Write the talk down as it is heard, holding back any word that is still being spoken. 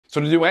So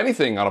to do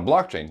anything on a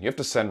blockchain, you have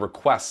to send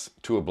requests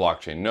to a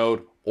blockchain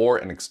node or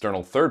an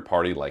external third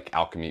party like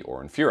Alchemy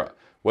or Infura.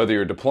 Whether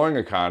you're deploying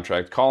a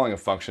contract, calling a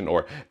function,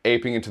 or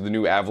aping into the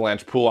new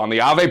Avalanche pool on the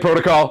Aave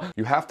protocol,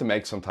 you have to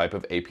make some type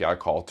of API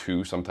call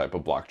to some type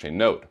of blockchain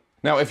node.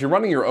 Now, if you're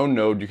running your own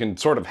node, you can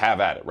sort of have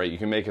at it, right? You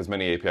can make as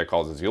many API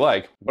calls as you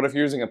like, but if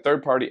you're using a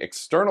third-party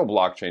external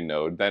blockchain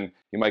node, then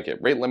you might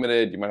get rate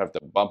limited, you might have to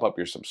bump up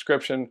your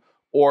subscription,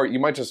 or you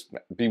might just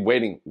be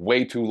waiting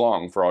way too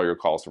long for all your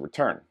calls to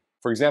return.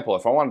 For example,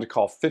 if I wanted to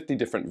call 50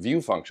 different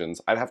view functions,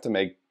 I'd have to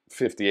make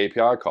 50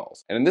 API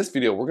calls. And in this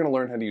video, we're going to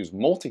learn how to use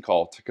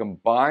Multicall to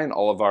combine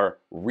all of our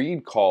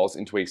read calls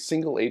into a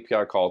single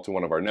API call to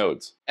one of our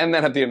nodes. And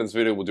then at the end of this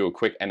video, we'll do a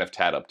quick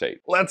NFTAT update.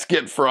 Let's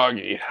get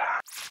froggy.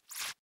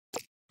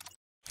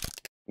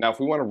 Now,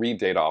 if we want to read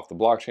data off the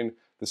blockchain,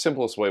 the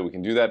simplest way we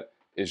can do that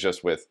is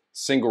just with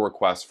single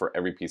requests for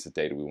every piece of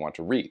data we want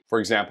to read. For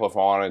example, if I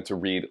wanted to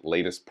read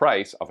latest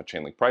price off a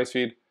Chainlink price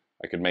feed,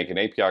 I could make an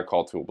API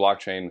call to a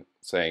blockchain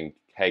saying,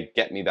 hey,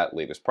 get me that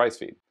latest price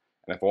feed.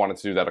 And if I wanted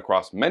to do that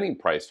across many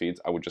price feeds,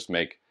 I would just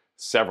make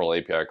several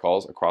API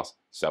calls across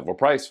several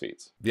price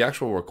feeds. The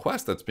actual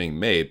request that's being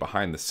made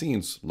behind the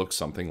scenes looks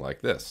something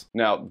like this.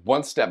 Now,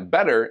 one step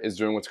better is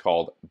doing what's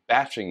called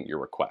batching your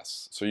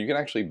requests. So you can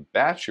actually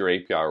batch your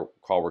API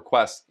call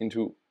requests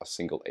into a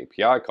single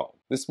API call.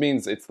 This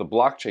means it's the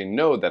blockchain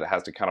node that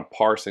has to kind of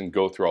parse and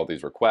go through all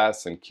these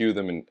requests and queue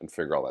them and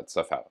figure all that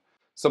stuff out.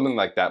 Something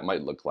like that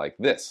might look like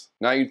this.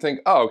 Now you'd think,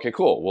 oh, okay,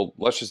 cool. Well,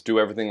 let's just do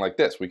everything like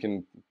this.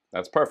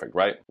 That's perfect,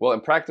 right? Well,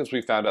 in practice,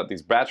 we found out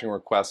these batching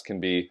requests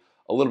can be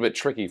a little bit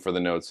tricky for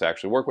the nodes to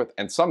actually work with,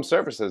 and some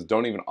services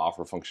don't even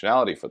offer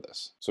functionality for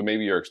this. So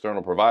maybe your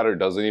external provider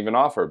doesn't even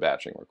offer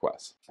batching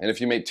requests. And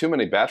if you make too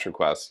many batch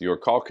requests, your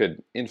call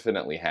could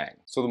infinitely hang.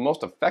 So the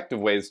most effective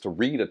ways to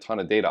read a ton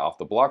of data off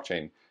the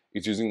blockchain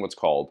is using what's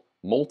called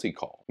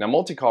multicall. Now,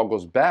 multicall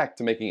goes back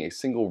to making a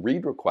single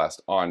read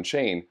request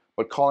on-chain,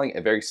 but calling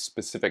a very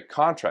specific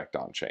contract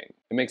on-chain.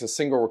 It makes a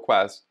single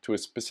request to a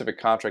specific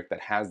contract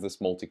that has this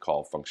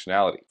multicall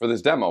functionality. For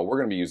this demo, we're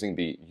going to be using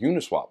the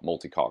Uniswap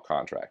multicall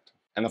contract.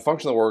 And the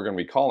function that we're going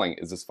to be calling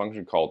is this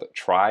function called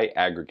try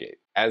aggregate.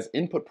 As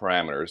input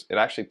parameters, it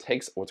actually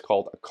takes what's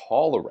called a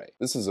call array.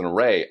 This is an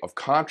array of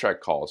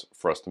contract calls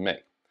for us to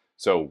make.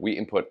 So we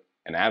input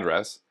an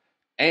address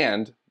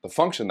and the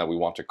function that we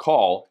want to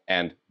call,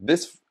 and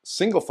this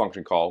single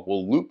function call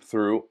will loop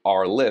through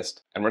our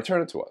list and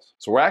return it to us.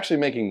 So we're actually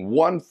making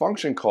one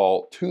function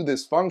call to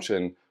this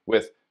function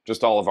with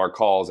just all of our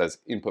calls as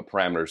input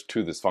parameters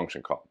to this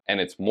function call.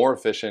 And it's more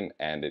efficient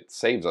and it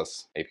saves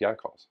us API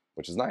calls,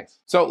 which is nice.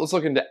 So let's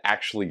look into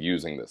actually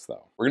using this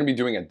though. We're gonna be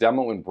doing a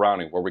demo in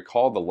Browning where we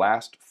call the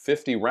last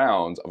 50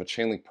 rounds of a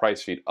Chainlink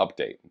price feed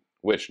update,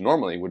 which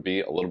normally would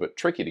be a little bit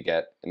tricky to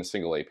get in a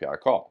single API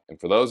call. And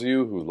for those of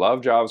you who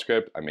love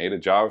JavaScript, I made a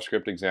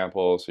JavaScript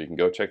example, so you can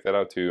go check that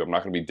out too. I'm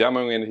not gonna be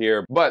demoing it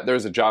here, but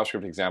there's a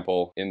JavaScript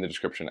example in the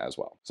description as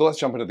well. So let's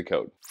jump into the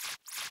code.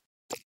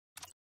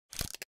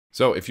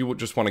 So if you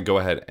just wanna go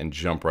ahead and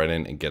jump right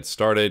in and get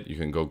started, you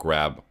can go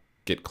grab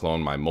git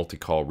clone my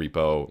multicall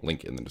repo,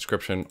 link in the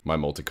description, my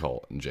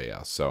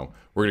multicall.js. So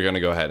we're gonna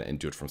go ahead and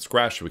do it from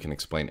scratch so we can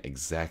explain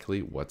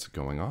exactly what's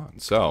going on.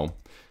 So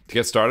to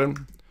get started,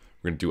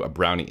 we're gonna do a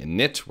Brownie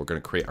init. We're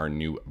gonna create our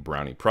new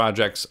Brownie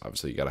projects.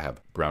 Obviously you gotta have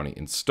Brownie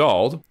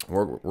installed.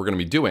 What we're gonna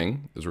be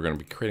doing is we're gonna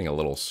be creating a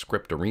little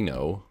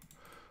scriptarino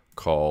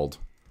called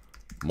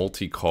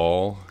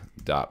multicall.py.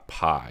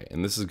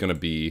 And this is gonna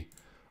be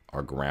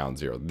our ground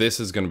zero.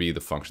 This is gonna be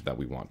the function that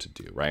we want to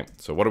do, right?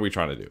 So what are we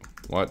trying to do?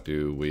 What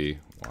do we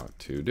want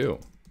to do?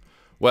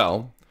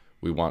 Well,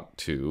 we want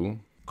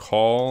to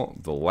call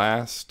the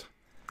last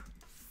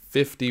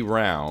 50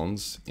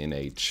 rounds in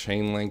a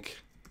Chainlink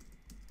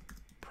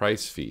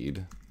price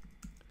feed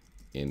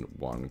in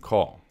one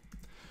call.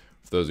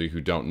 For those of you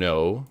who don't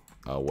know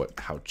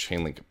how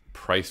Chainlink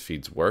price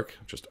feeds work,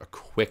 just a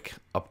quick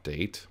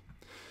update.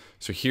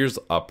 So here's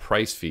a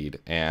price feed,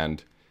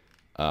 and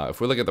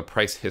if we look at the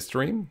price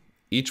history,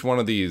 each one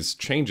of these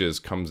changes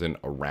comes in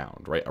a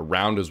round, right? A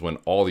round is when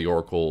all the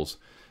oracles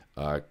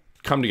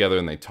come together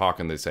and they talk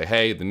and they say,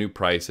 hey, the new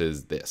price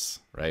is this,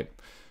 right?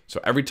 So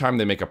every time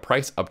they make a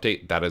price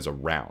update, that is a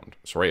round.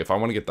 So right, if I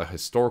want to get the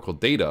historical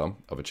data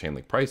of a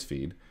Chainlink price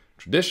feed,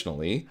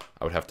 traditionally,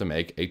 I would have to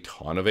make a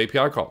ton of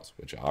API calls,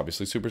 which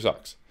obviously super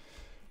sucks.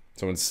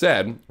 So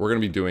instead, we're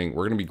going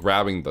to be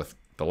grabbing the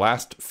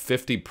last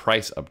 50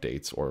 price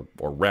updates or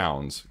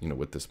rounds,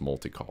 with this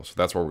multi-call. So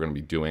that's what we're going to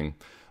be doing.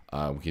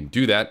 We can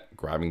do that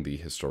grabbing the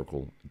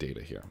historical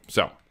data here.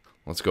 So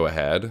let's go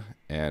ahead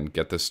and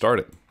get this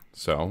started.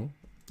 So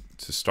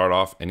to start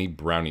off any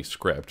Brownie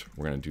script,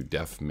 we're going to do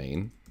def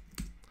main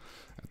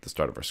at the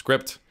start of our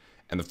script.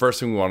 And the first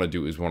thing we want to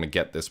do is we want to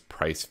get this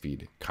price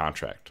feed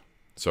contract.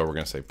 So we're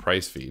going to say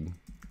price feed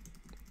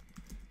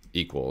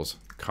equals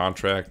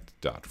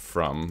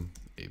contract.from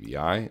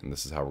API, and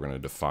this is how we're going to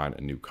define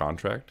a new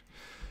contract.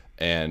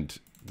 And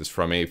this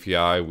from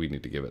API, we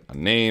need to give it a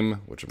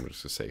name, which I'm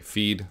just going to say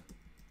feed.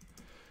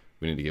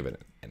 We need to give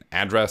it an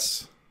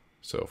address.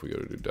 So if we go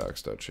to do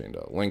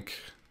docs.chain.link,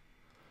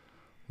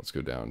 Let's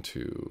go down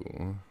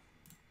to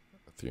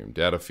Ethereum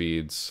data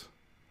feeds.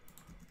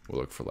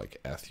 We'll look for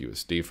like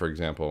ETH/USD, for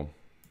example.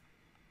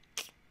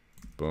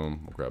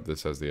 Boom, we'll grab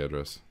this as the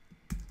address.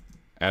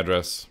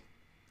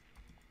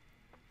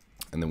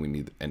 And then we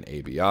need an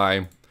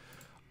ABI.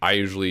 I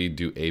usually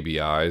do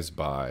ABIs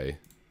by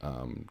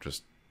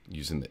just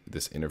using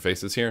this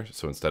interfaces here.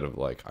 So instead of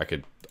like, I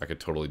could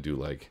totally do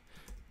like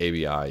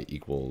ABI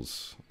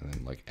equals and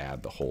then like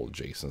add the whole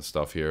JSON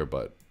stuff here,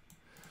 but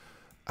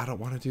I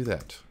don't want to do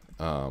that.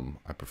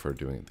 I prefer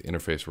doing the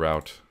interface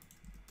route.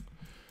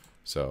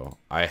 So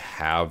I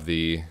have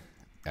the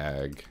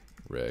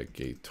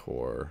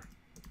aggregator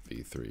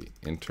v3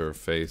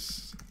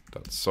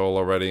 interface.sol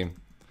already.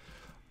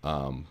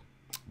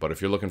 But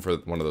if you're looking for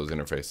one of those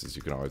interfaces,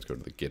 you can always go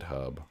to the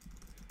GitHub,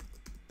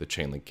 the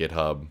Chainlink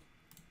GitHub,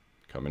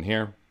 come in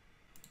here,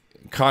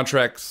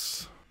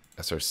 contracts,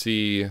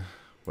 SRC,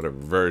 whatever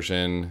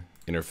version,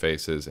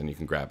 interfaces, and you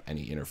can grab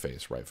any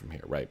interface right from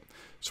here, right?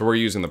 So we're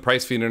using the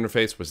price feed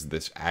interface, which is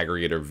this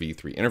aggregator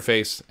v3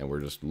 interface, and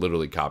we're just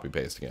literally copy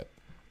pasting it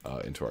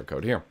into our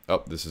code here.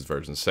 Oh, this is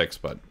version 6,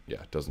 but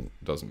yeah, it doesn't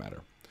matter.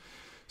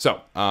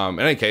 So in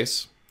any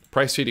case,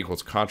 price feed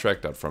equals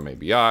contract.from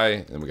ABI,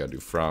 and then we got to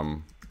do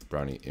from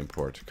Brownie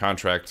import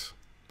contract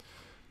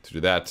to do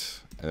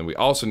that. And then we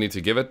also need to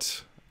give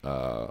it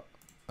that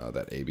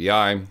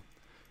ABI.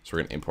 So we're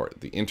going to import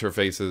the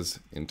interfaces,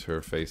 and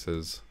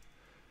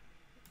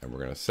we're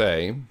going to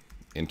say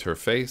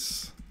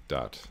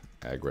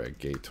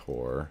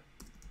interface.aggregator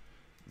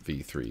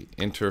v3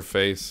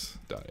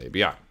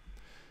 interface.abi.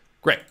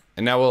 Great.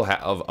 And now we'll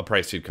have a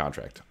price feed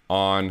contract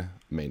on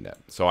mainnet.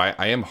 So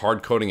I am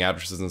hard coding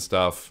addresses and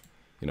stuff.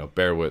 You know,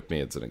 bear with me.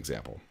 It's an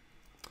example.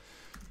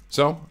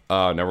 So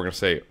now we're going to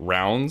say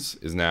rounds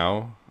is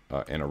now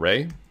an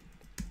array.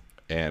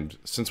 And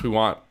since we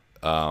want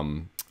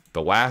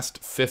the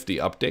last 50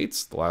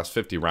 updates, the last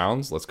 50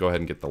 rounds, let's go ahead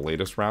and get the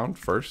latest round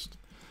first.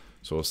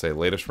 So we'll say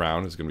latest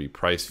round is going to be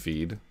price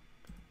feed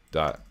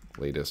dot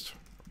latest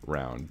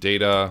round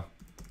data.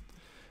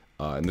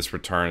 And this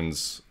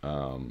returns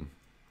an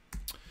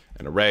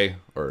array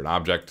or an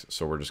object.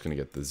 So we're just going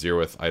to get the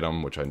 0th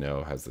item, which I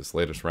know has this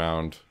latest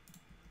round.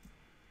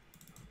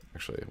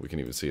 Actually, we can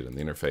even see it in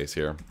the interface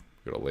here.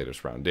 Go to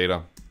latest round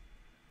data.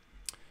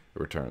 It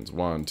returns it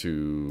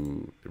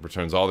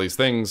returns all these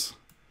things,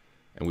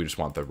 and we just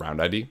want the round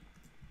ID.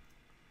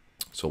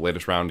 So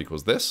latest round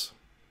equals this.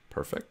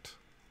 Perfect.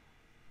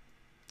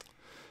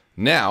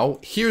 Now,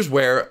 here's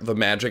where the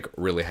magic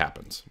really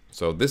happens.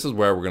 So this is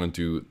where we're going to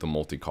do the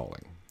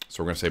multi-calling.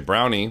 So we're going to say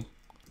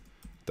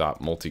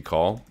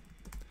brownie.multicall.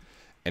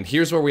 And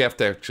here's where we have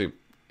to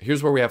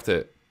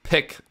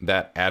pick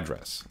that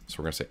address. So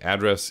we're going to say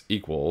address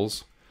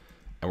equals,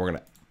 and we're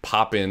going to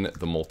pop in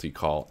the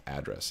multi-call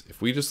address.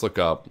 If we just look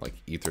up like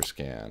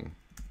Etherscan,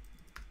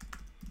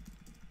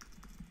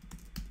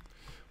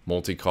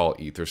 multi-call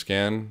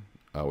Etherscan,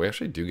 we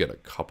actually do get a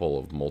couple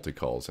of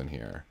multi-calls in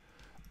here.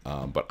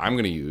 But I'm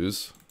going to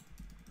use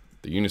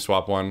the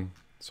Uniswap one.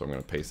 So I'm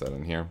going to paste that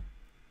in here.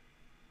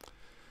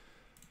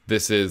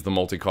 This is the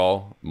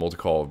multi-call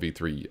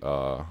v3,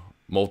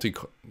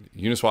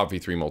 Uniswap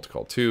v3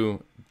 multi-call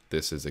 2.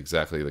 This is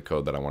exactly the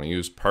code that I want to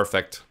use.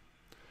 Perfect.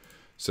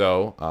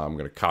 So I'm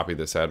going to copy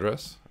this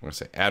address. I'm going to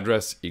say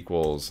address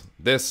equals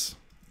this.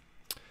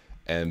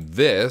 And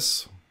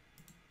this.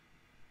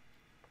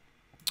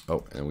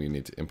 Oh, and we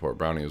need to import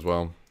Brownie as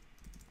well.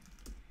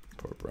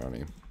 Import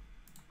Brownie.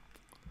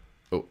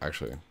 Oh,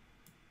 actually.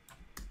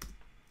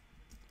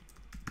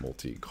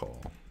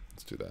 Multi-call.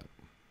 Let's do that.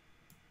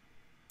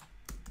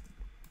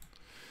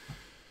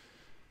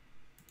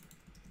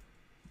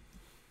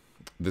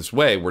 This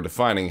way, we're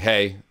defining,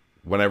 hey,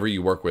 whenever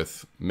you work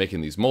with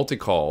making these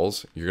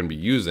multi-calls, you're going to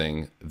be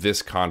using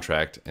this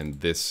contract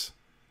and this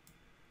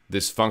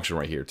function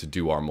right here to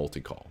do our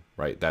multi-call,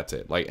 right? That's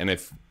it. Like, and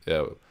if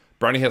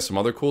Brownie has some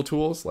other cool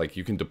tools, like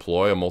you can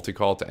deploy a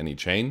multi-call to any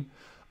chain.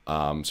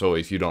 So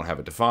if you don't have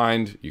it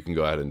defined, you can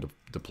go ahead and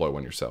deploy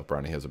one yourself.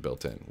 Brownie has it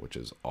built in, which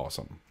is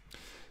awesome.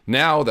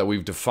 Now that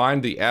we've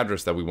defined the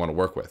address that we want to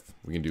work with,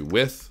 we can do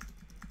with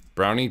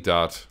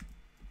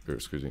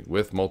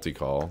with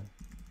multi-call.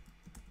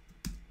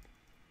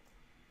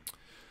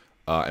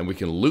 And we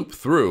can loop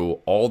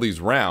through all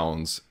these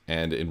rounds,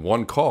 and in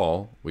one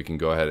call, we can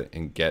go ahead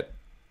and get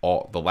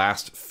all the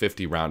last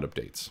 50 round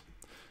updates.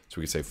 So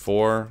we can say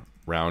for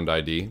round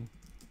ID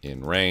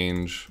in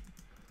range,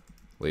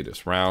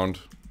 latest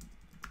round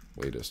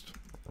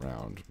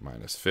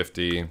minus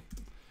 50.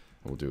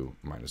 We'll do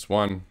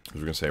 -1. We're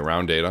going to say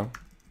round data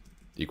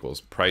equals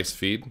price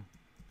feed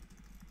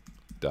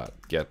dot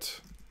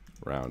get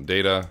round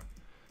data,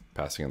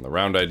 passing in the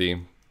round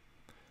ID,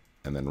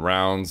 and then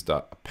rounds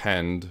dot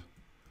append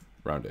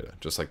round data,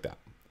 just like that.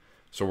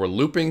 So we're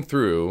looping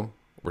through,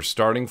 we're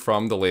starting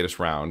from the latest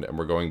round, and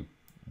we're going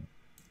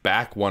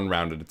back one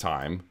round at a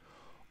time,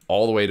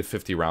 all the way to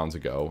 50 rounds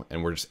ago,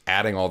 and we're just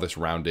adding all this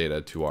round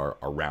data to our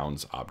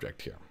rounds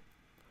object here.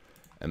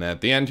 And then at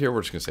the end here,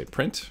 we're just gonna say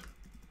print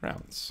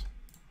rounds.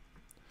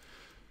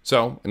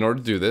 So in order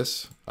to do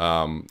this,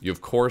 you of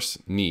course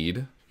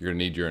need You're gonna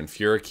need your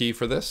Infura key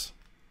for this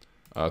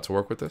to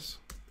work with this.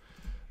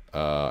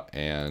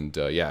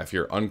 Yeah, if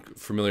you're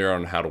unfamiliar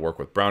on how to work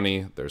with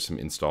Brownie, there's some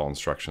install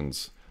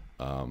instructions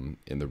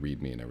in the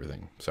README and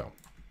everything. So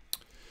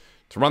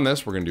to run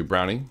this, we're gonna do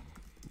Brownie,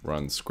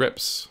 run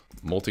scripts,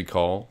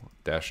 multicall,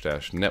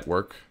 --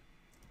 network,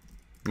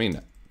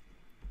 mainnet.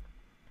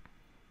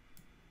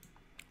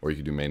 Or you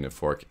could do mainnet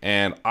fork.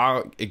 And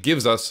it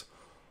gives us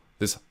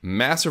this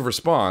massive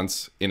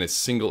response in a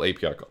single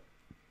API call.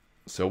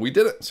 So we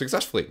did it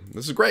successfully.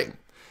 This is great.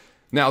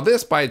 Now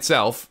this by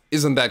itself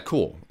isn't that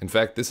cool. In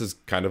fact, this is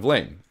kind of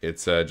lame.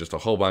 It's just a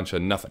whole bunch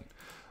of nothing.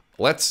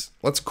 Let's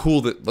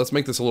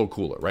make this a little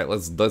cooler, right?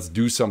 Let's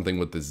do something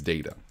with this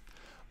data.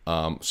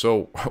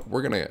 So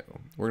we're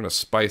gonna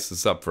spice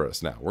this up for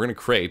us now. We're gonna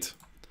create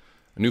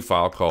a new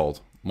file called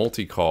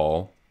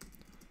multicall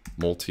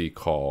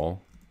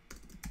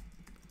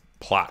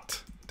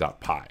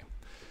plot.py.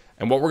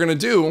 And what we're gonna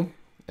do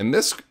in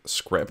this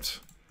script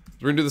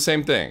is we're gonna do the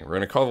same thing. We're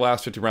gonna call the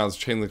last 50 rounds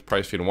of chain link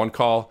price feed in one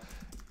call,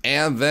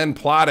 and then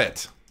plot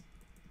it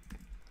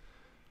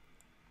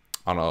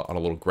on a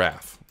little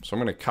graph. So I'm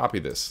gonna copy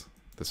this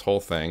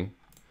whole thing.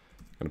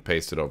 I'm gonna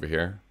paste it over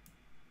here.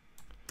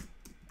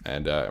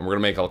 And we're gonna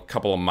make a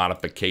couple of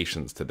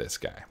modifications to this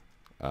guy.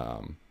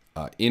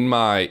 In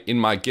my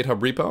GitHub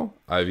repo,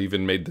 I've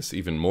even made this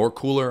even more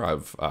cooler.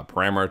 I've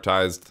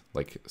parameterized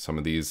like some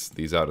of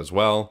these out as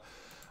well.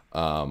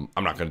 I'm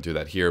not gonna do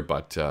that here,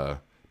 but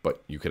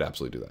you could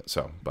absolutely do that.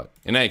 So, but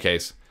in any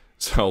case,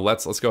 so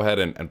let's go ahead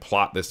and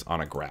plot this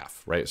on a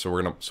graph, right?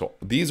 So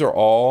these are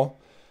all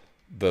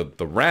the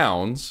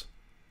rounds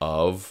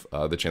of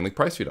the Chainlink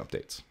price feed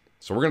updates.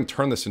 So we're gonna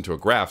turn this into a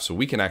graph so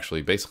we can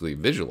actually basically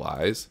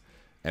visualize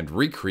and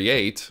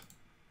recreate,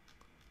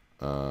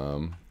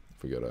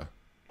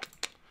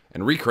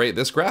 recreate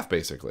this graph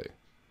basically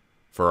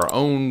for our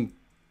own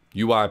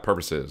UI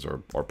purposes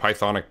or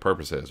Pythonic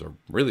purposes or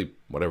really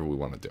whatever we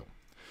want to do.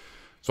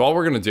 So all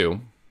we're gonna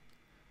do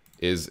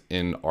is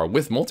in our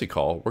with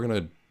multicall, we're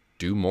gonna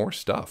do more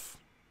stuff.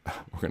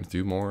 We're gonna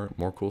do more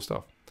cool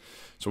stuff.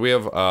 So we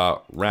have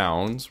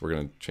rounds. We're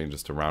gonna change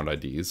this to round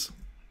IDs.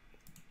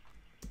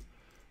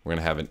 We're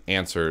gonna have an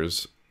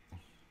answers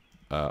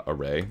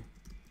array.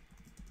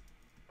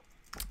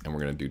 And we're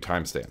gonna do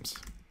timestamps.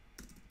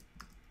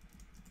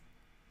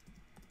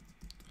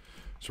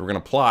 So we're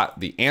gonna plot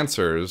the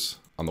answers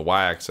on the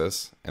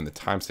y-axis and the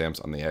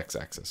timestamps on the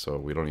x-axis. So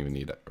we don't even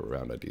need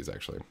round IDs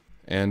actually.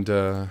 And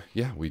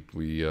yeah,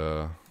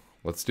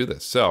 let's do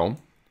this. So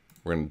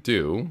we're gonna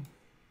do,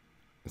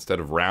 instead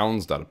of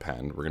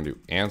rounds.append, we're gonna do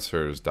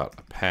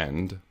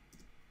answers.append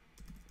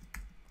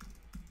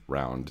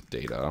round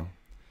data.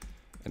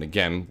 And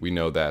again, we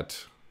know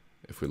that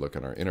if we look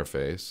at our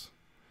interface,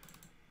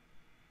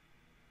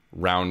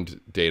 round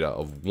data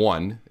of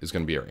 1 is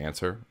going to be our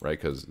answer, right?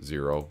 Because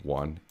 0,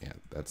 1, yeah,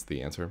 that's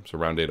the answer. So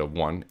round data of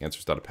 1,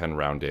 answers.append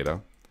round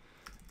data.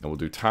 And we'll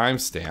do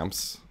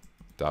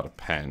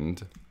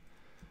timestamps.append.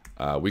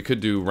 We could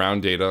do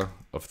round data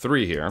of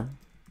 3 here.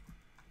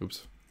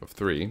 Oops, of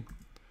 3,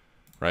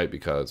 right?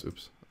 Because,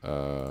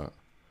 0,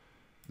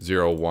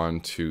 1,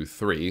 2,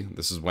 3.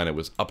 This is when it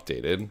was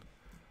updated.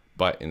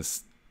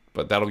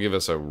 But that'll give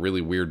us a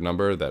really weird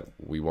number that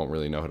we won't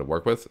really know how to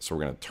work with. So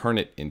we're going to turn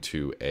it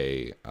into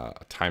a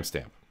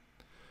timestamp.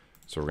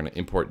 So we're going to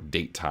import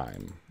date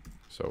time.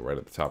 So right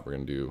at the top, we're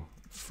going to do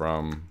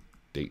from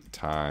date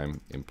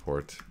time,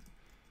 import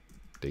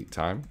date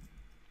time.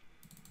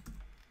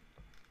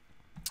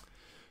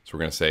 So we're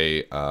going to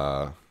say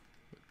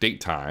date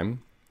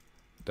time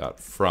dot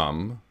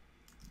from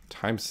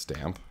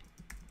timestamp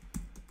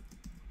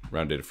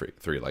round data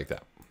 3 like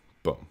that.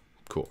 Boom.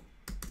 Cool.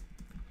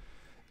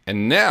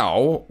 And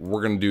now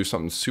we're going to do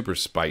something super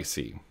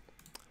spicy.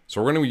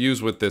 So we're going to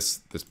use with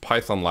this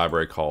Python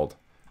library called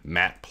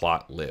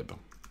matplotlib,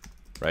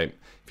 right?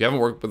 If you haven't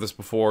worked with this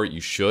before, you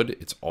should.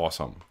 It's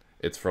awesome.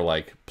 It's for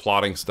like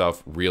plotting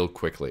stuff real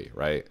quickly,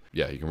 right?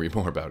 Yeah, you can read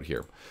more about it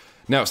here.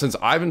 Now, since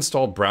I've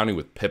installed Brownie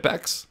with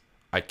pipex,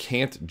 I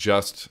can't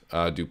just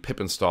do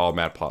pip install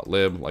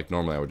matplotlib. Like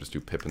normally I would just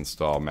do pip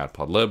install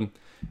matplotlib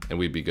and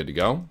we'd be good to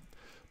go.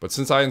 But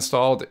since I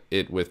installed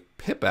it with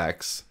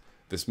pipex,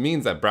 this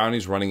means that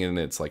Brownie's running in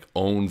its like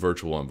own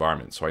virtual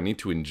environment. So I need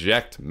to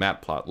inject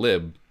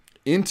matplotlib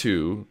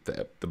into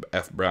the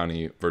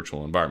fbrownie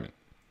virtual environment.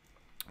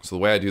 So the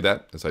way I do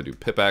that is I do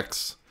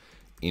pipex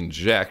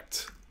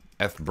inject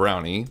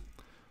fbrownie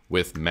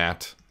with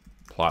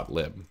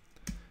matplotlib.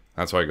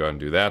 That's why I go ahead and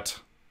do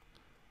that.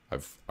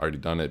 I've already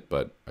done it,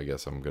 but I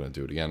guess I'm gonna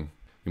do it again.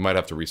 You might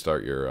have to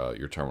restart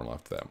your terminal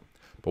after that.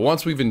 But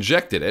once we've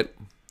injected it,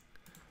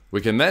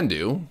 we can then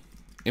do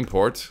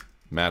import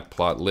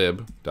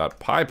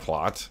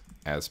matplotlib.pyplot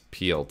as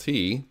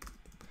PLT.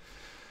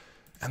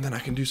 And then I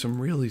can do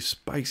some really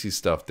spicy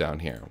stuff down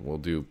here. We'll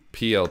do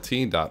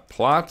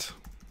plt.plot.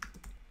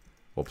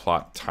 We'll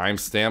plot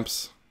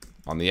timestamps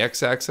on the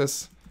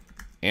x-axis,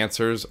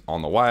 answers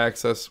on the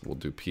y-axis. We'll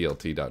do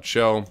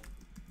plt.show.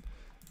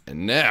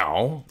 And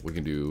now we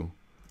can do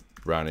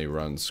Brownie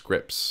run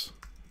scripts,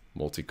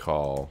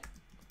 multicall,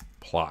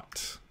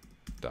 plot.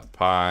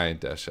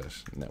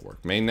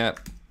 .py-network mainnet.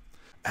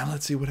 And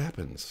let's see what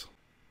happens.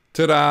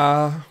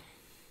 Ta-da!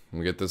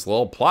 We get this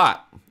little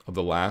plot of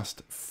the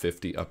last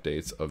 50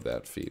 updates of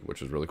that feed,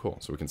 which is really cool.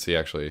 So we can see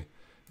actually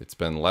it's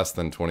been less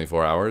than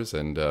 24 hours,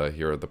 and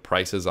here are the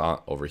prices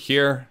over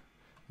here,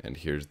 and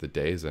here's the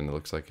days, and it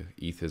looks like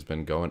ETH has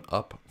been going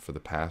up for the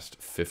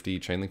past 50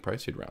 Chainlink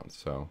price feed rounds.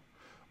 So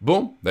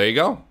boom, there you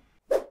go.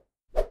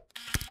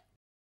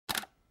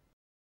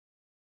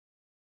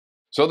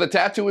 So the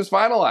tattoo is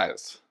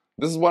finalized.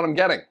 This is what I'm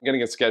getting. I'm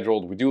getting it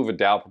scheduled. We do have a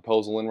DAO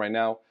proposal in right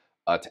now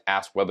to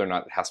ask whether or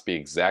not it has to be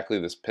exactly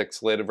this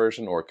pixelated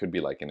version, or it could be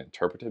like an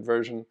interpreted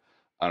version.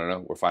 I don't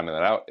know, we're finding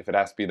that out. If it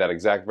has to be that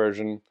exact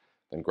version,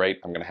 then great.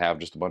 I'm gonna have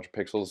just a bunch of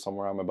pixels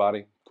somewhere on my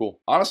body. Cool.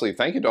 Honestly,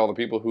 thank you to all the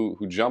people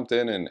who jumped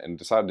in and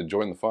decided to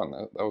join the fun.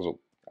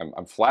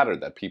 I'm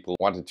flattered that people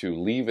wanted to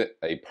leave it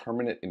a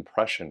permanent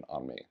impression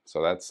on me.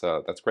 So that's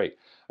great.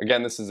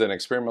 Again, this is an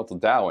experimental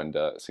DAO, and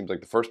it seems like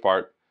the first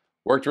part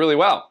worked really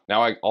well.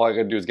 Now all I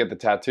gotta do is get the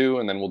tattoo,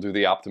 and then we'll do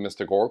the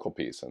optimistic oracle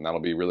piece, and that'll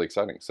be really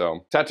exciting.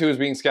 So tattoo is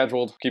being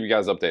scheduled. Keep you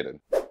guys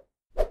updated.